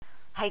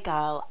Hey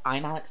girl,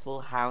 I'm Alex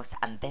Woolhouse,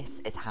 and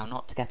this is How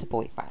Not to Get a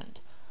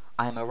Boyfriend.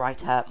 I am a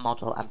writer,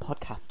 model, and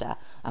podcaster,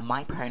 and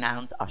my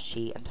pronouns are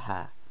she and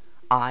her.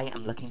 I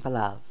am looking for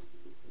love.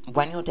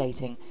 When you're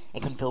dating,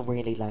 it can feel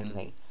really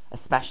lonely,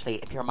 especially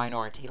if you're a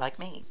minority like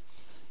me.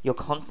 You're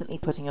constantly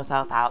putting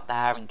yourself out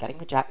there and getting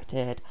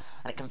rejected,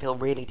 and it can feel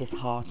really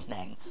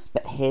disheartening.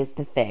 But here's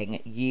the thing,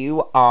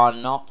 you are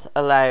not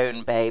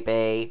alone,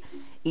 baby.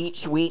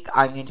 Each week,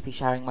 I'm going to be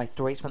sharing my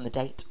stories from the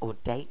date or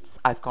dates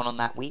I've gone on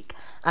that week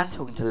and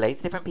talking to loads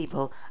of different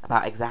people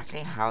about exactly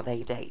how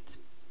they date.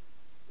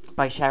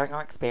 By sharing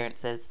our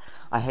experiences,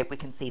 I hope we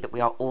can see that we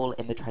are all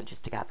in the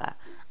trenches together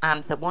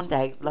and that one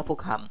day love will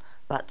come,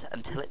 but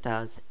until it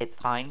does, it's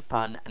fine,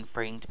 fun, and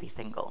freeing to be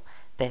single.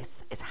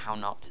 This is How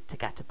Not to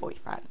Get a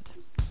Boyfriend.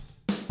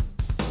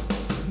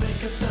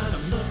 Makeup done,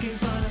 I'm looking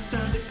fine. I've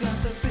done the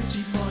glass of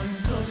bitchy boy.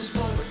 Gorgeous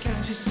boy, what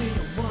can't you see?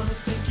 I wanna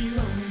take you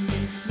home with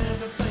me.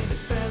 Never played the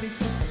belly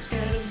tip. I'm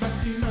scared of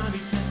back to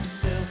mommy's nest, but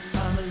still,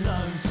 I'm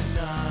alone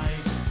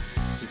tonight.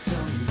 So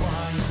tell me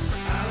why.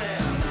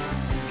 I'm not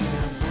to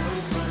get a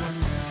boyfriend.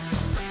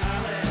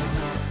 I'm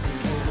not to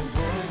get a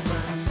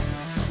boyfriend.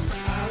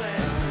 I'm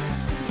not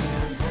to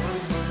get a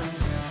boyfriend.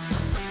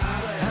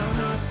 I'm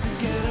not to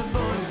get a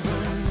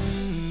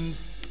boyfriend.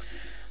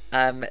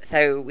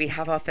 So we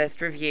have our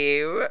first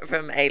review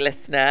from a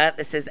listener.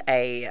 This is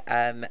a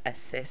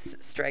cis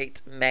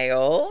straight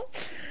male,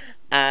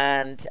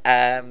 and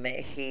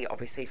he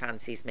obviously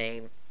fancies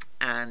me,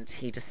 and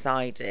he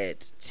decided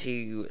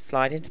to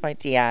slide into my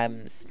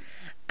DMs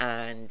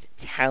and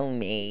tell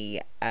me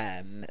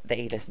that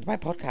he listened to my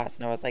podcast,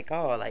 and I was like,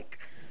 oh, like,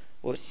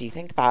 what do you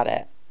think about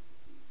it?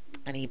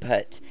 And he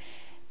put,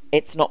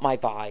 it's not my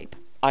vibe.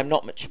 I'm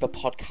not much of a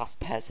podcast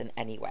person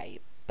anyway,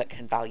 but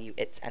can value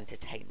its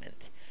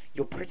entertainment.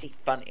 You're pretty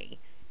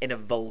funny in a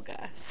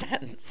vulgar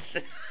sense.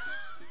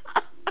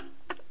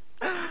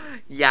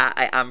 Yeah,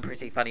 I am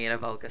pretty funny in a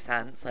vulgar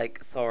sense.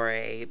 Like,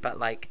 sorry, but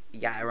like,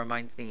 yeah, it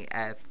reminds me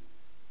of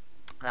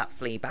that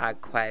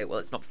Fleabag quote. Well,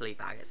 it's not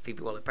Fleabag, it's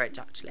Phoebe Waller-Bridge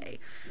actually.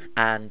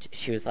 And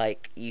she was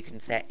like, you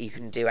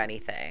can do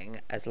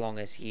anything as long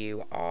as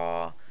you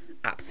are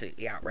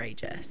absolutely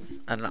outrageous.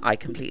 And I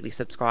completely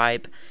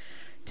subscribe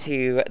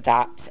to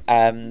that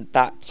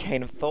that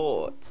chain of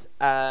thought.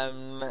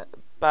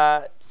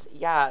 But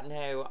yeah,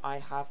 no, I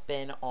have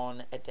been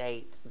on a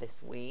date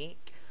this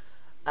week.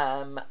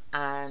 And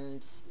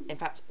in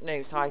fact,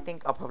 no, so I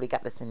think I'll probably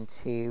get this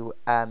into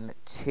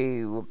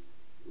two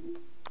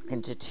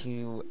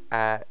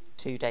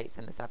dates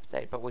in this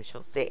episode, but we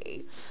shall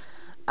see.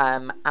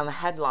 And the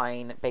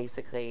headline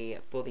basically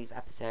for these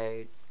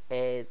episodes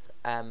is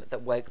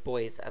that woke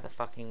boys are the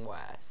fucking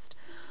worst.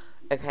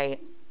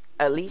 Okay,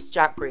 at least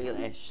Jack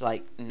Grealish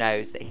like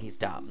knows that he's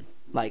dumb.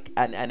 Like,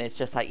 and it's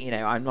just like, you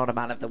know, I'm not a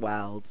man of the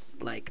world.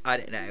 Like, I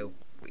don't know,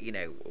 you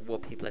know,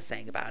 what people are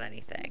saying about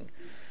anything.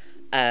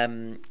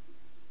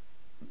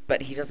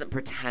 But he doesn't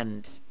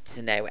pretend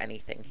to know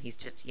anything. He's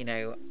just, you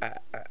know,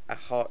 a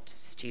hot,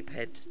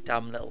 stupid,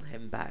 dumb little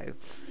himbo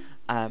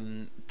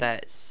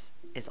that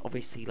is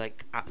obviously,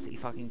 like,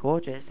 absolutely fucking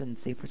gorgeous and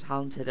super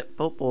talented at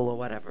football or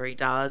whatever he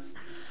does.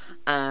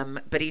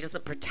 But he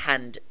doesn't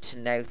pretend to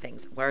know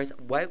things. Whereas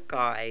woke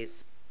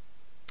guys,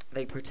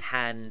 they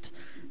pretend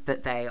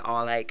that they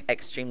are like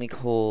extremely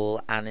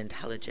cool and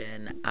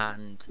intelligent,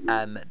 and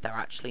they're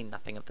actually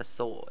nothing of the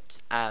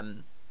sort.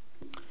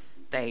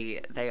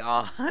 They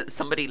are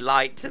somebody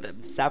lied to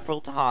them several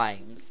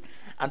times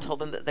and told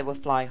them that they were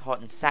fly hot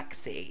and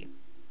sexy,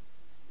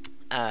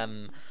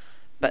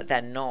 but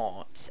they're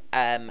not.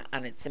 And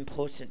it's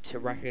important to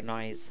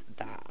recognize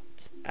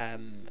that.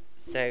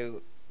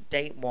 So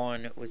date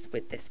one was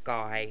with this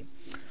guy.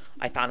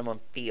 I found him on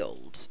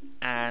Field,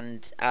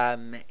 and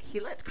he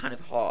looked kind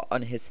of hot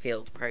on his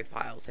Field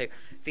profile. So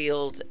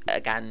Field,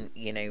 again,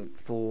 you know,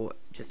 for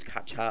just to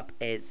catch up,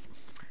 is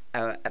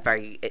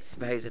it's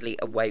supposedly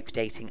a woke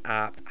dating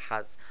app,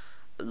 has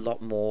a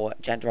lot more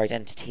gender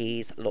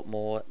identities, a lot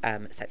more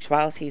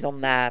sexualities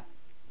on there.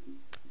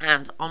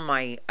 And on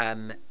my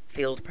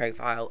Field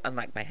profile,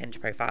 unlike my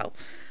Hinge profile,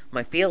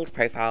 my Field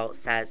profile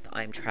says that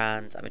I'm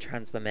trans, I'm a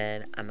trans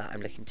woman, and that I'm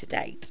looking to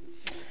date.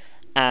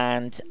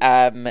 And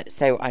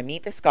so I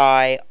meet this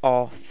guy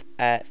off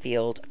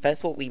Field.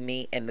 First of all, we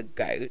meet in the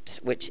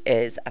Goat, which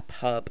is a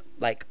pub,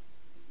 like,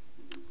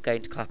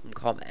 going to Clapham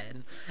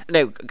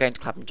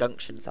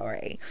Junction,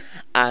 sorry.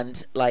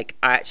 And like,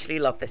 I actually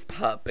love this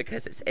pub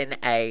because it's in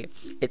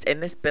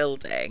this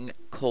building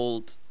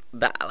called,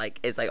 that like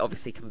is like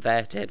obviously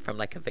converted from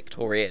like a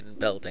Victorian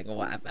building or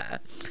whatever,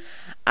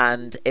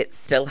 and it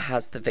still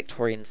has the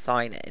Victorian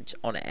signage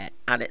on it,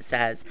 and it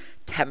says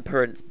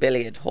Temperance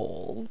Billiard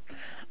Hall.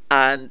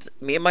 And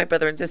me and my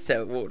brother and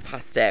sister walked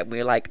past it, and we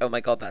were like, oh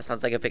my God, that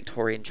sounds like a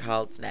Victorian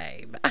child's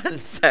name.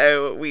 And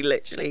so we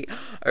literally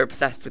are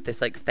obsessed with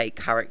this like fake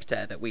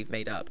character that we've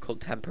made up called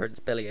Temperance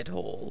Billiard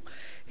Hall,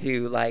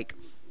 who like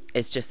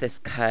is just this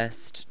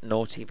cursed,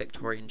 naughty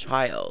Victorian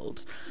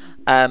child.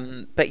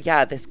 But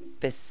yeah, this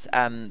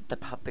the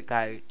pub The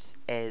Goat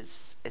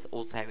is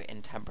also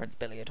in Temperance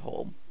Billiard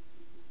Hall.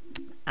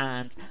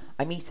 And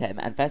I meet him,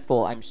 and first of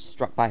all, I'm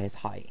struck by his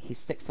height. He's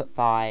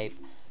 6'5",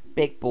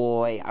 big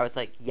boy. I was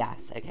like,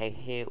 yes, okay,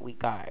 here we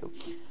go.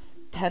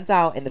 Turns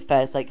out in the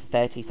first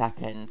 30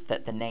 seconds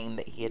that the name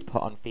that he had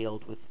put on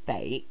Field was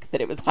fake. That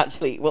it was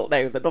actually, well,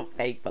 no, they're not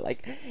fake, but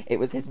it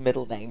was his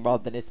middle name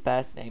rather than his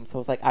first name. So I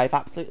was like, I have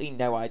absolutely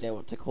no idea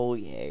what to call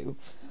you.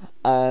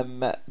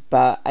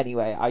 But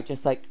anyway, I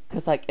just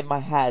because in my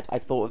head I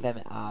thought of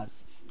him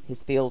as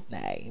his Field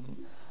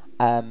name.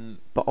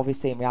 But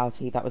obviously in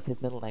reality that was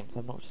his middle name,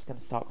 so I'm not just going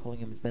to start calling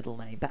him his middle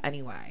name. But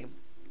anyway,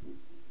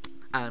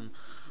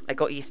 I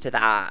got used to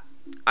that.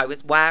 I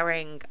was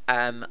wearing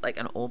an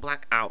all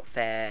black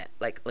outfit,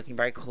 looking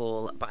very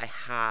cool, but I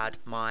had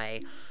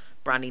my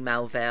Brandy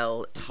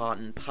Melville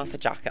tartan puffer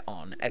jacket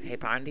on. Okay,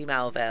 Brandy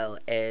Melville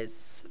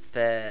is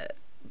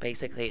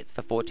it's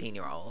for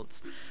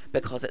 14-year-olds,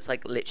 because it's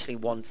literally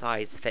one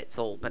size fits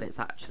all, but it's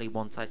actually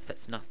one size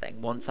fits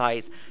nothing. One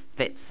size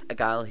fits a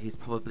girl who's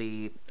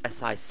probably a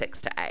size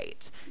 6 to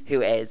 8,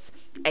 who is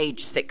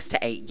age 6 to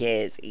 8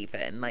 years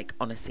even.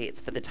 Honestly, it's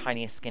for the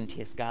tiniest,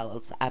 skintiest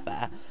girls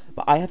ever.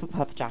 But I have a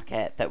puffer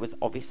jacket that was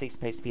obviously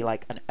supposed to be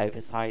an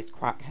oversized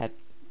crackhead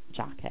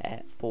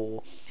jacket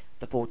for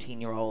the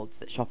 14-year-olds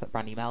that shop at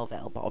Brandy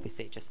Melville, but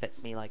obviously it just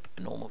fits me like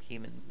a normal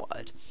human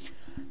would.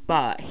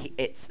 But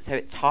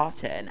it's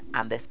tartan,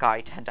 and this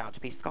guy turned out to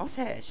be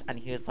Scottish, and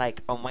he was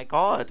like, oh my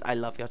god, I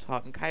love your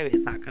tartan coat,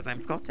 is that because I'm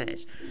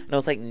Scottish? And I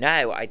was like,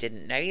 no, I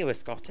didn't know you were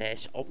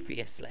Scottish,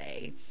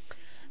 obviously.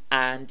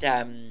 And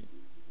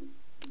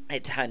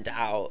it turned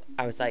out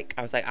I was like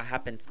I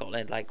have been to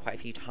Scotland quite a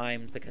few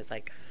times, because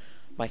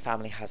my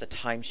family has a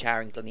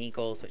timeshare in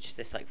Gleneagles, which is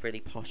this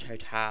really posh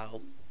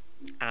hotel,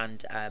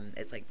 and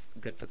it's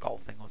good for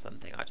golfing or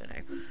something, I don't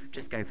know,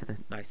 just go for the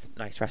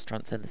nice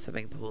restaurants and the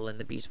swimming pool and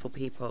the beautiful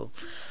people.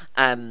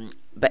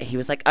 But he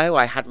was like, oh,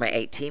 I had my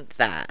 18th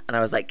there, and I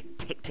was like,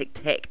 tick tick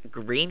tick,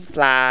 green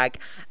flag,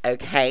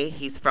 okay,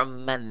 he's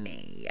from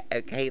money,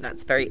 okay,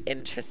 that's very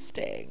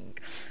interesting.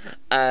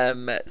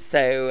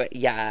 So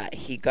yeah,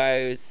 he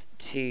went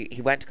to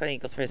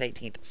Gleneagles for his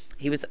 18th.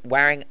 He was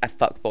wearing a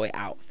fuckboy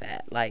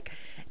outfit,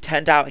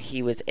 turned out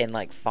he was in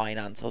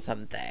finance or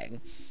something,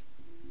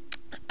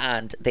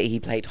 and that he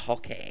played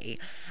hockey.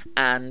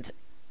 And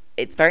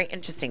it's very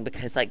interesting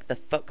because the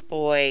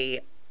fuckboy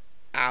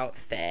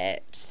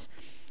outfit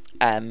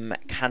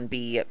can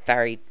be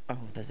very, oh,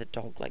 there's a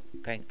dog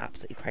going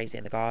absolutely crazy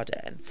in the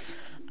garden.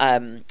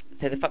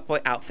 So the fuckboy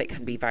outfit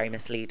can be very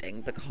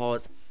misleading,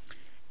 because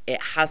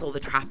it has all the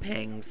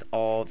trappings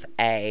of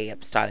a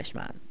stylish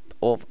man,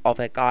 of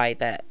a guy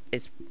that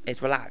is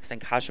relaxed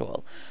and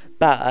casual.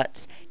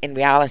 But in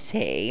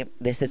reality,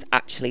 this is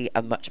actually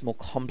a much more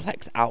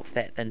complex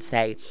outfit than,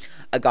 say,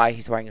 a guy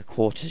who's wearing a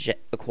quarter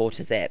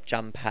zip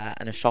jumper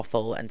and a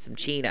shuffle and some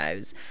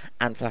chinos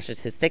and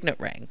flashes his signet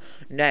ring.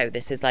 No,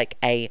 this is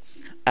a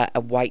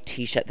white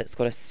t-shirt that's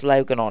got a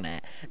slogan on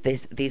it.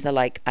 These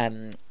are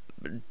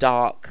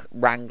dark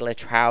Wrangler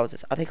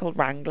trousers. Are they called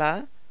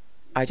Wrangler?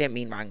 I don't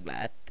mean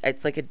Wrangler.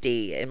 It's a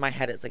D. In my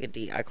head, it's a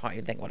D. I can't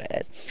even think what it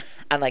is.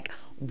 And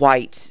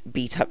white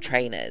beat up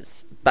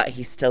trainers, but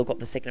he's still got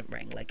the signet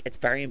ring. It's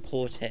very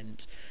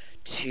important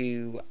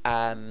to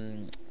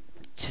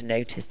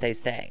notice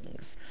those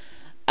things.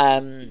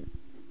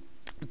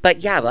 But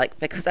yeah,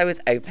 because I was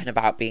open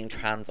about being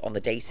trans on the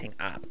dating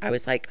app, I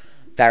was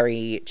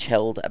very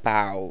chilled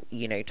about,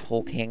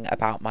 talking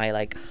about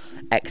my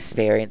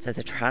experience as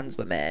a trans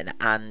woman.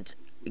 And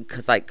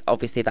because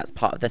obviously that's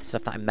part of the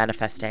stuff that I'm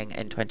manifesting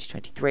in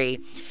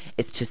 2023,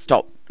 is to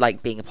stop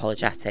being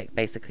apologetic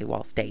basically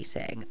whilst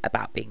dating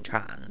about being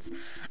trans.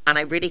 And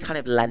I really kind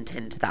of lent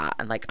into that,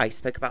 and I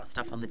spoke about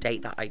stuff on the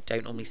date that I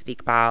don't normally speak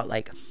about,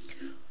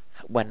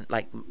 when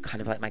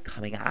kind of my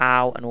coming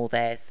out and all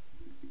this.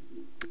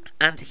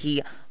 And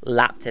he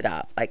lapped it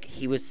up.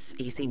 He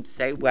seemed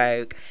so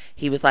woke.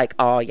 He was like,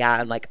 oh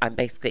yeah, I'm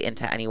basically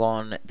into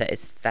anyone that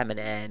is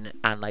feminine,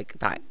 and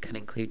that can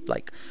include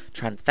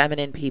trans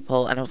feminine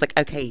people. And I was like,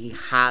 okay, he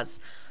has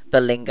the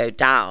lingo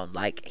down.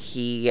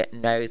 He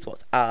knows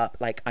what's up.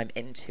 I'm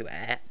into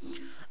it.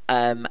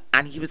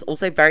 And he was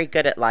also very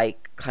good at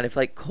kind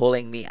of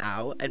calling me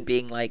out and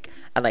being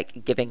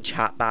and giving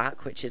chat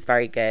back, which is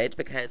very good,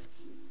 because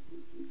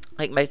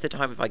most of the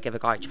time if I give a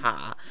guy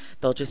chat,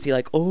 they'll just be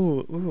like,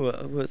 oh,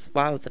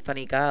 wow, it's a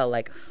funny girl,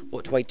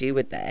 what do I do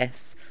with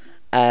this?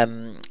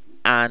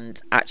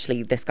 And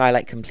actually this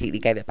guy completely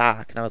gave it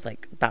back, and I was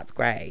like, that's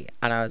great.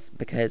 And I was,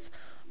 because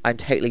I'm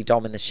totally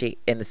dom in the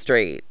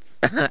streets.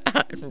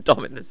 I'm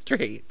dom in the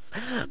streets.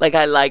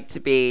 I like to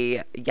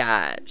be,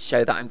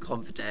 show that I'm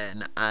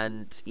confident,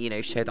 and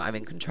show that I'm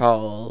in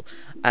control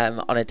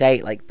on a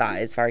date. That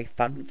is very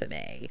fun for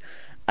me.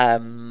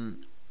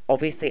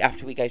 Obviously,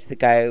 after we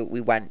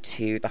we went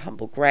to the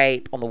Humble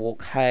Grape on the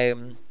walk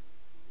home,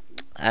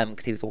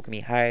 because he was walking me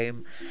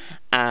home,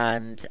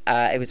 and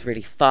it was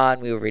really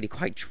fun. We were really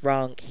quite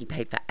drunk. He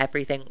paid for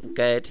everything.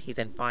 Good. He's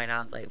in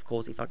finance. Of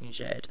course he fucking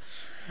should.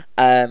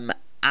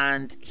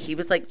 And he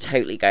was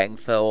totally going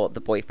for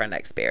the boyfriend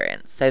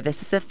experience. So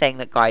this is a thing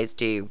that guys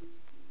do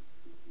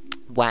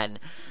when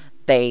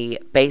they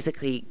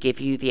basically give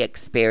you the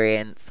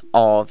experience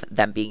of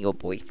them being your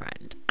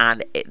boyfriend.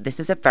 And this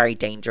is a very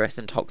dangerous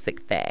and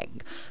toxic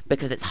thing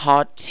because it's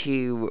hard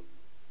to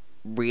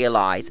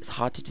realize, it's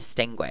hard to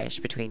distinguish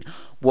between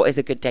what is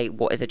a good date,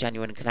 what is a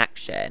genuine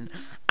connection,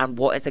 and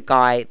what is a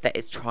guy that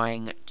is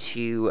trying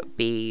to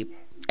be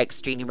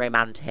extremely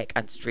romantic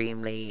and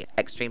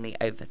extremely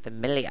over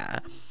familiar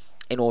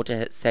in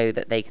order so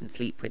that they can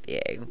sleep with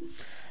you.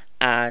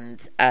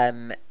 And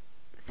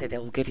so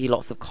they'll give you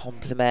lots of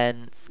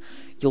compliments.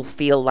 You'll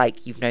feel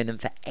like you've known them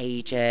for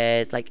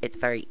ages. Like, it's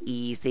very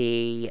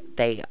easy.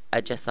 They are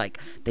just like,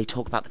 they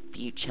talk about the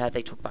future.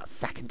 They talk about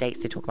second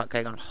dates. They talk about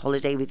going on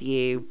holiday with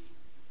you.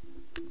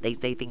 They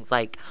say things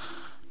like,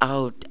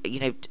 oh, you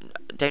know,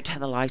 don't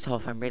turn the light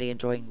off. I'm really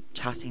enjoying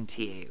chatting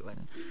to you.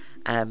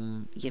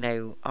 And, you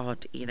know, oh,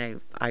 you know,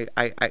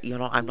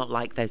 I'm not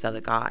like those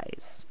other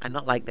guys. I'm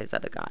not like those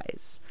other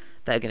guys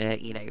that are going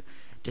to, you know,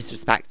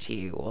 disrespect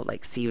you or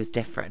like see you as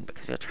different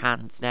because you're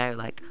trans. No,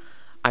 like,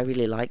 I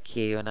really like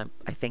you, and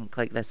I think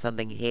like there's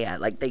something here.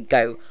 Like, they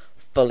go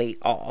fully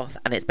off,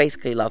 and it's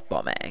basically love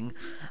bombing,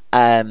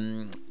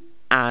 and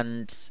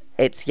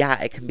it's, yeah,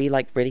 it can be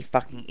like really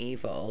fucking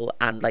evil,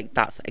 and like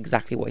that's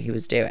exactly what he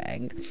was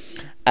doing.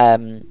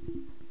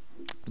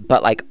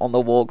 But like on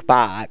the walk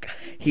back,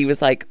 he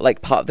was like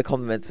part of the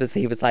compliments was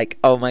he was like,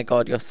 oh my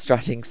god, you're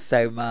strutting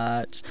so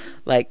much,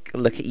 like,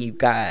 look at you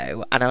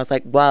go. And I was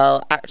like,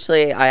 well,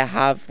 actually I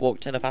have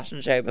walked in a fashion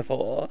show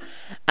before.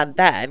 And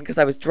then, because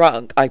I was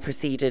drunk, I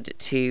proceeded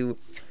to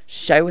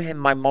show him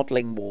my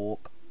modelling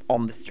walk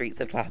on the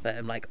streets of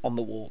Clapham, like on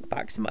the walk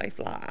back to my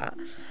flat,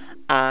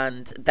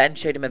 and then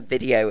showed him a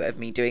video of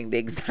me doing the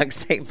exact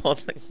same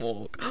modelling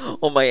walk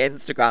on my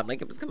Instagram.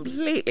 Like, it was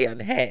completely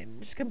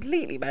unhinged,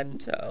 completely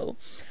mental.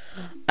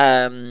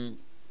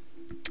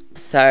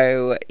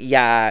 So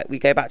yeah, we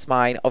go back to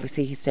mine.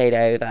 Obviously he stayed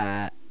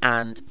over,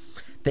 and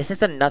this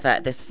is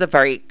a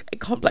very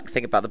complex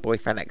thing about the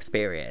boyfriend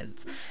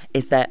experience,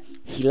 is that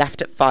he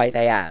left at 5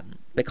 a.m.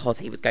 because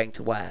he was going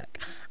to work.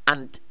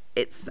 And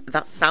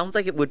that sounds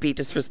like it would be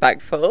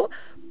disrespectful,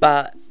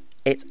 but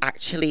it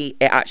actually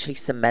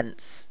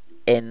cements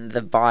in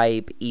the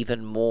vibe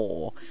even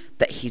more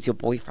that he's your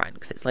boyfriend,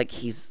 because it's like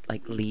he's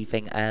like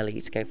leaving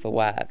early to go for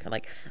work, and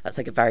like that's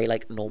like a very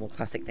like normal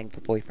classic thing for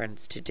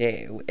boyfriends to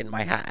do in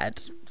my head.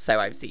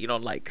 So I've seen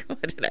on like, I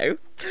don't know,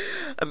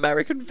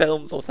 American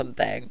films or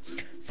something.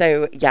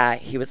 So yeah,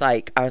 he was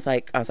like, I was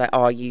like,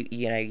 oh,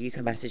 you know, you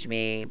can message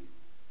me.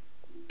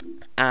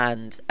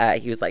 And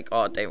he was like,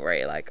 oh, don't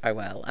worry, like, I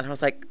will. And I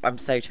was like, I'm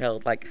so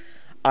chilled. Like,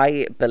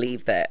 I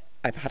believe that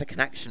I've had a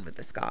connection with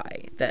this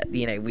guy, that,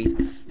 you know,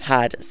 we've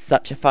had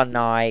such a fun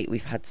night,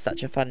 we've had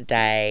such a fun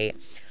day.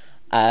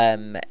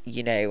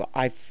 You know,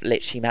 I've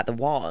literally met the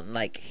one.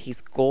 Like,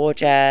 he's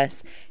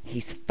gorgeous,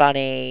 he's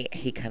funny,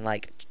 he can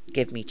like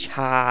give me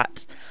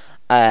chat.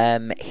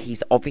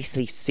 He's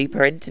obviously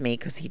super into me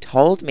because he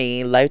told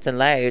me loads and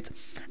loads,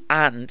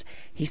 and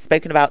he's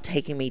spoken about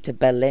taking me to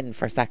Berlin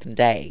for a second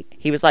date.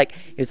 He was like,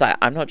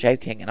 I'm not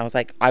joking. And I was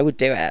like, I would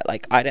do it.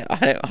 Like, I don't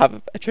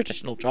have a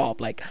traditional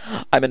job. Like,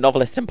 I'm a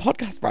novelist and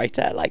podcast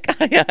writer. Like,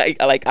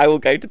 I will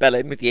go to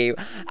Berlin with you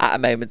at a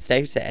moment's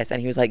notice. And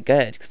he was like,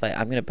 good, because like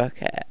I'm gonna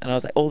book it. And I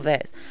was like, all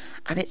this,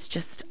 and it's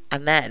just,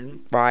 and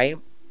then right.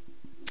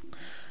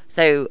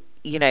 So,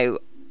 you know,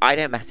 I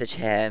don't message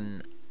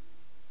him.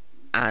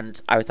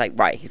 And I was like,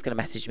 right, he's going to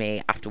message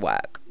me after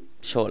work,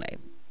 surely.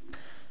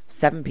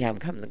 7 p.m.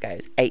 comes and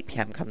goes, 8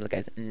 p.m. comes and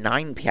goes,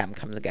 9 p.m.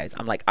 comes and goes.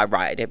 I'm like, oh,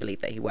 right, I don't believe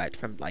that he worked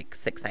from like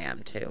 6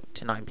 a.m. to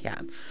 9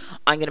 p.m.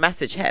 I'm going to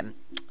message him.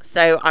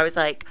 So I was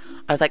like,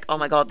 oh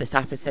my God, this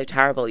app is so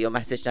terrible. Your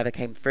message never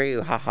came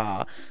through,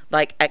 haha.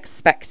 Like,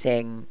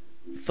 expecting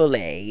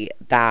fully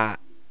that,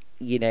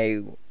 you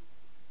know,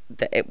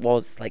 that it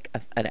was like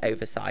an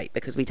oversight,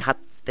 because we'd had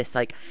this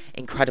like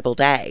incredible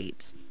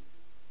date.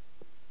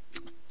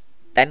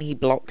 Then he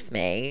blocks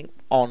me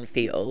on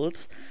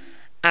Field,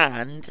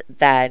 and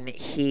then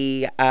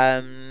he,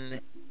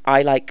 I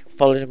like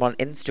followed him on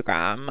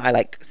Instagram. I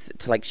like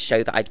to like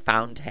show that I'd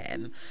found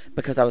him,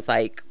 because I was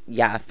like,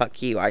 yeah,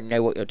 fuck you. I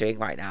know what you're doing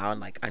right now,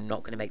 and like I'm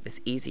not going to make this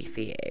easy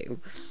for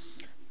you.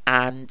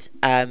 And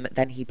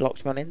then he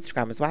blocked me on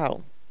Instagram as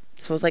well.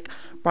 So I was like,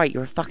 right,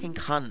 you're a fucking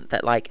cunt.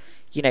 That like,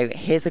 you know,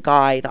 here's a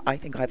guy that I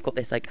think I've got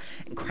this like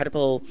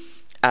incredible,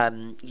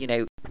 you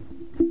know,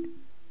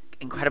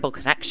 incredible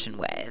connection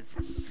with,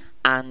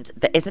 and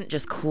that isn't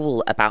just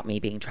cool about me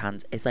being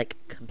trans, is like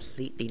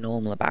completely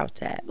normal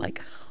about it. Like,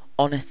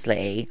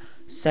 honestly,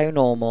 so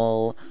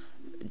normal,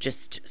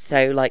 just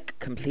so like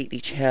completely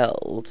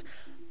chilled.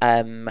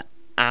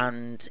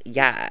 And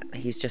yeah,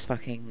 he's just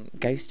fucking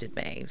ghosted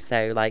me.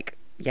 So like,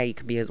 yeah, you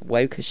can be as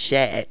woke as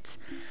shit,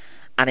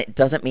 and it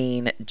doesn't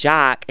mean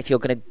jack if you're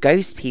gonna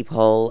ghost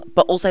people,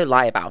 but also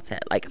lie about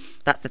it. Like,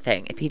 that's the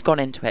thing. If he'd gone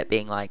into it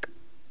being like,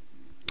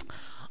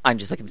 I'm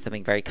just looking for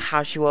something very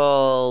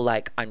casual,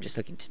 like, I'm just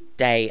looking to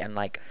date and,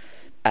 like,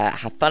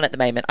 have fun at the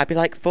moment, I'd be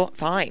like,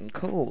 fine,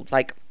 cool,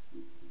 like,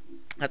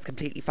 that's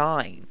completely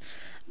fine.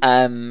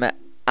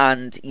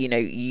 And, you know,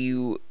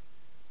 you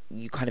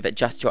you kind of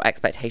adjust your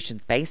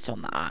expectations based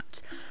on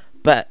that.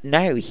 But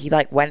no, he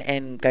like went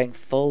in going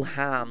full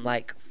ham,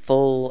 like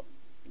full,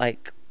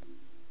 like,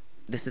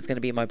 this is going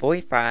to be my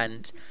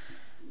boyfriend,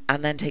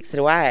 and then takes it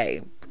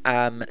away.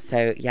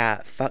 So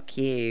yeah, fuck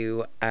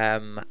you.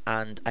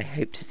 And I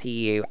hope to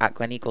see you at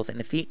Gleneagles in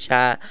the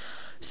future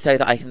so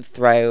that I can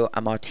throw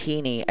a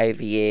martini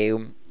over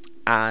you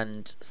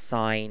and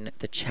sign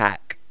the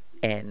check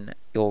in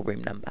your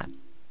room number.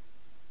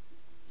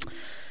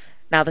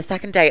 Now, the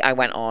second date I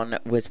went on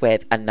was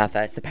with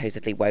another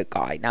supposedly woke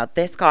guy. Now,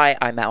 this guy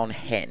I met on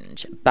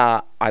Hinge,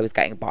 but I was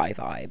getting bi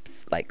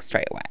vibes, like,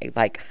 straight away.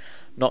 Like,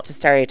 not to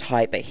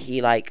stereotype, but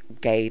he, like,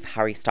 gave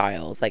Harry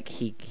Styles. Like,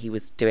 he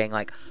was doing,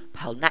 like,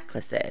 pearl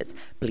necklaces,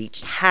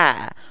 bleached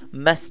hair,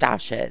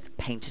 mustaches,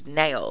 painted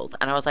nails.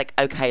 And I was like,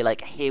 okay,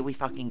 like, here we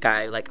fucking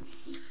go. Like,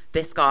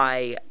 this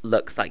guy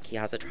looks like he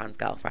has a trans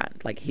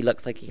girlfriend. Like, he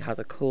looks like he has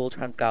a cool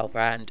trans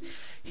girlfriend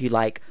who,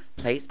 like,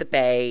 plays the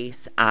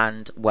bass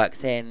and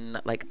works in,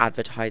 like,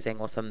 advertising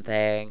or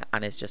something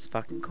and is just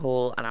fucking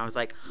cool. And I was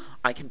like,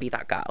 I can be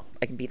that girl.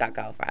 I can be that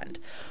girlfriend.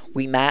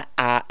 We met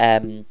at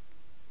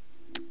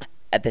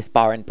this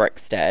bar in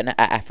Brixton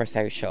at Ephra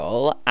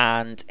Social,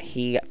 and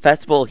he,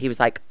 first of all, he was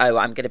like, oh,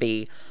 I'm going to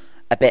be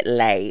a bit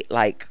late.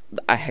 Like,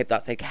 I hope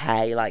that's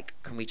okay. Like,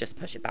 can we just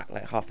push it back,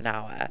 like, half an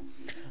hour?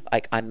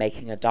 Like, I'm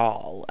making a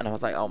doll. And I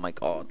was like, oh my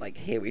God, like,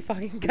 here we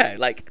fucking go.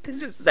 Like,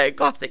 this is so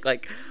classic.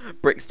 Like,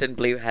 Brixton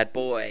blue-haired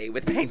boy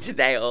with painted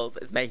nails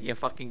is making a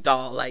fucking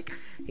doll. Like,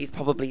 he's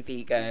probably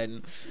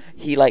vegan.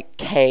 He, like,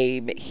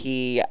 came,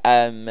 he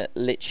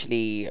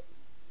literally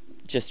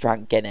just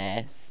drank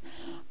Guinness.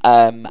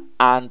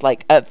 And,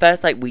 like, at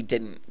first, like, we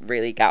didn't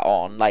really get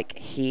on. Like,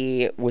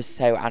 he was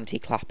so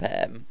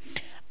anti-Clapham.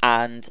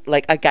 And,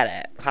 like, I get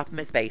it. Clapham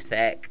is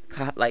basic.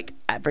 Like,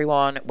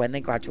 everyone, when they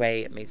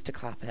graduate, moves to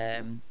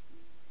Clapham.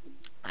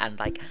 And,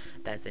 like,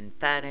 there's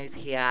infernos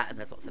here, and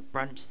there's lots of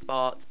brunch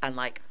spots. And,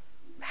 like,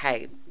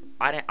 hey,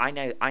 I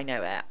know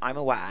it. I'm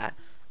aware.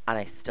 And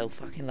I still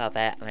fucking love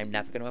it. And I'm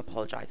never going to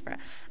apologise for it.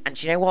 And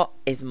do you know what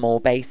is more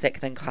basic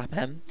than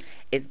Clapham?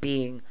 Is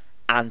being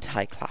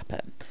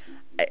anti-Clapham.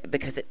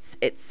 Because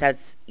it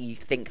says you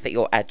think that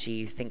you're edgy,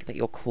 you think that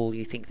you're cool,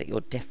 you think that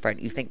you're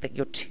different, you think that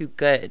you're too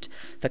good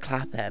for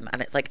Clapham.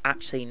 And it's like,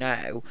 actually,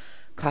 no.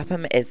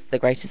 Clapham is the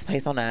greatest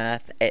place on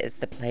earth. It is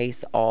the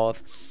place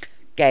of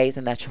gays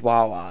and their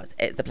chihuahuas.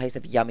 It's the place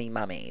of yummy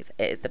mummies.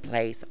 It is the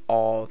place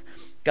of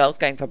girls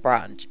going for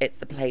brunch. It's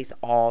the place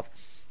of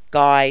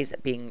guys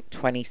being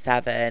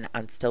 27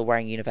 and still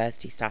wearing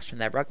university stash from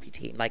their rugby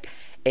team. Like,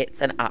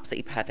 it's an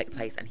absolutely perfect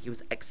place. And he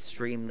was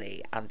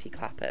extremely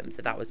anti-Clapham,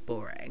 so that was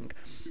boring.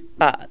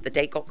 But the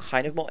date got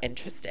kind of more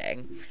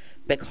interesting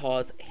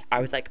because I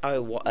was like,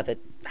 oh, what other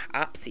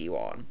apps are you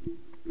on?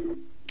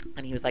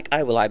 And he was like,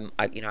 oh, well,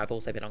 I've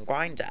also been on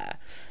Grindr.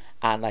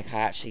 And, like,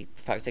 I actually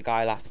fucked a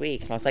guy last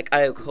week. And I was like,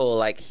 oh, cool,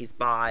 like, he's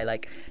bi,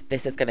 like,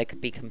 this is going to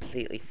be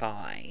completely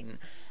fine.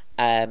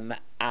 And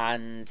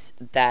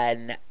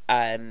then,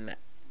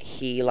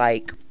 he,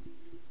 like,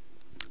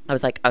 I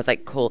was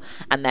like, cool.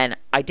 And then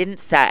I didn't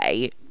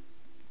say,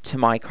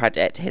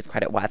 to his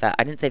credit, whatever,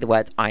 I didn't say the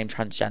words, I'm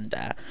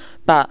transgender.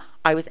 But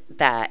I was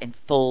there in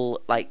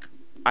full, like,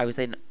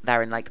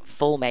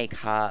 full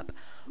makeup,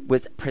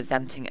 was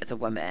presenting as a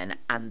woman,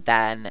 and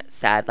then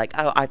said, like,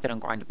 oh, I've been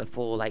on Grindr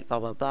before, like, blah,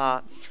 blah,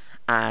 blah.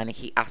 And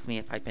he asked me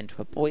if I'd been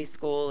to a boys'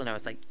 school, and I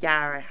was like,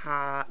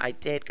 yeah, I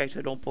did go to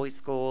an all-boys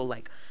school,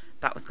 like,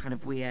 that was kind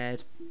of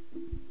weird,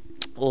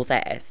 all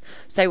this.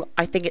 So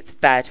I think it's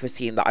fair to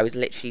assume that I was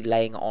literally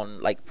laying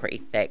on, like, pretty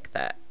thick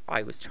that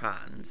I was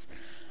trans.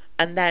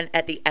 And then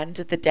at the end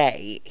of the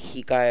day,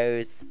 he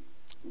goes,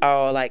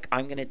 oh, like,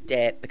 I'm gonna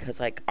dip because,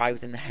 like, I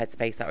was in the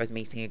headspace that I was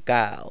meeting a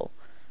girl.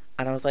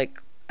 And I was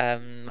like, I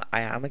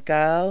am a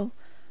girl?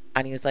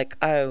 And he was like,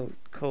 oh,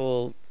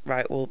 cool,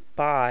 right, well,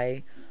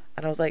 bye.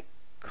 And I was like,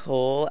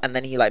 cool. And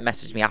then he, like,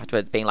 messaged me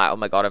afterwards being like, oh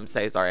my God, I'm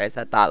so sorry I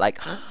said that, like,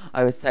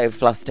 I was so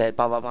flustered,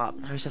 blah blah blah.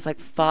 I was just like,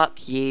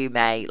 fuck you,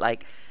 mate.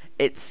 Like,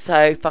 it's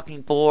so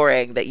fucking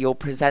boring that you're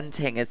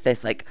presenting as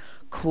this, like,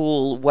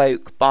 cool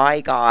woke bi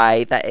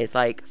guy that is,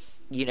 like,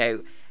 you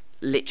know,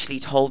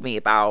 literally told me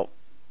about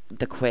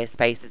the queer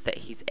spaces that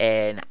he's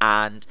in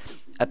and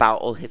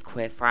about all his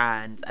queer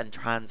friends and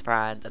trans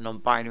friends and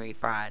non-binary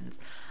friends.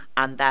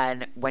 And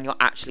then when you're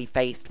actually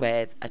faced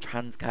with a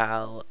trans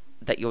girl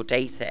that you're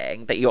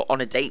dating, that you're on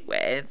a date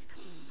with,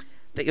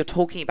 that you're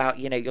talking about,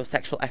 you know, your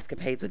sexual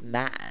escapades with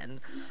men,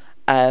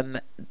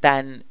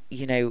 then,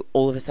 you know,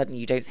 all of a sudden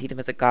you don't see them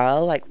as a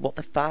girl. Like, what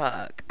the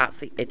fuck?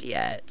 Absolute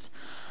idiot.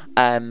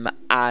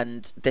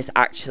 And this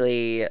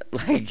actually,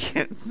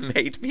 like,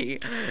 made me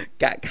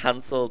get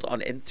cancelled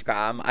on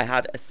Instagram. I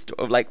had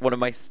one of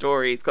my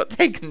stories got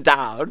taken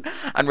down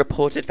and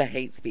reported for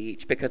hate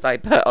speech because I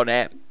put on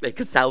it, like,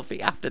 a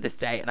selfie after this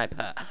day, and I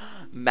put,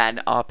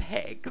 men are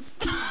pigs.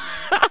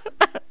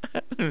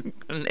 And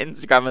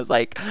Instagram was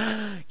like,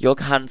 you're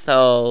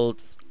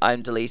cancelled,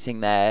 I'm deleting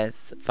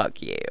this,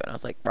 fuck you. And I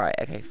was like, right,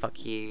 okay,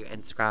 fuck you,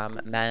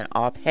 Instagram, men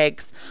are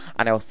pigs,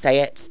 and I will say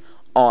it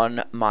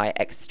on my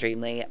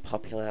extremely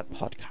popular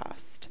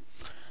podcast.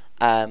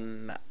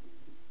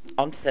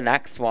 On to the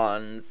next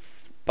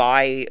ones.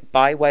 By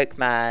woke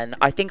men.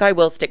 I think I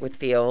will stick with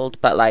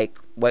Field, but like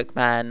woke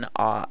men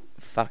are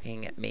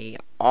fucking me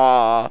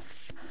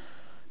off.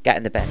 Get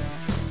in the bin.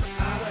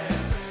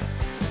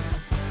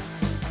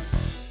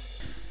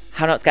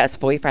 How Not to Get a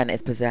Boyfriend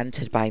is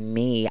presented by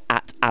me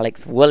at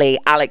Alex Woolley,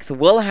 Alex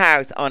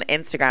Woolhouse on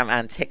Instagram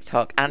and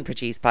TikTok, and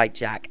produced by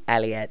Jack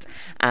Elliott.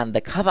 And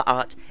the cover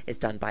art is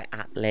done by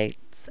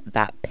Athletes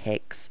That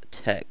Pics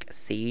Took.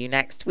 See you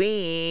next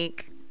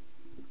week.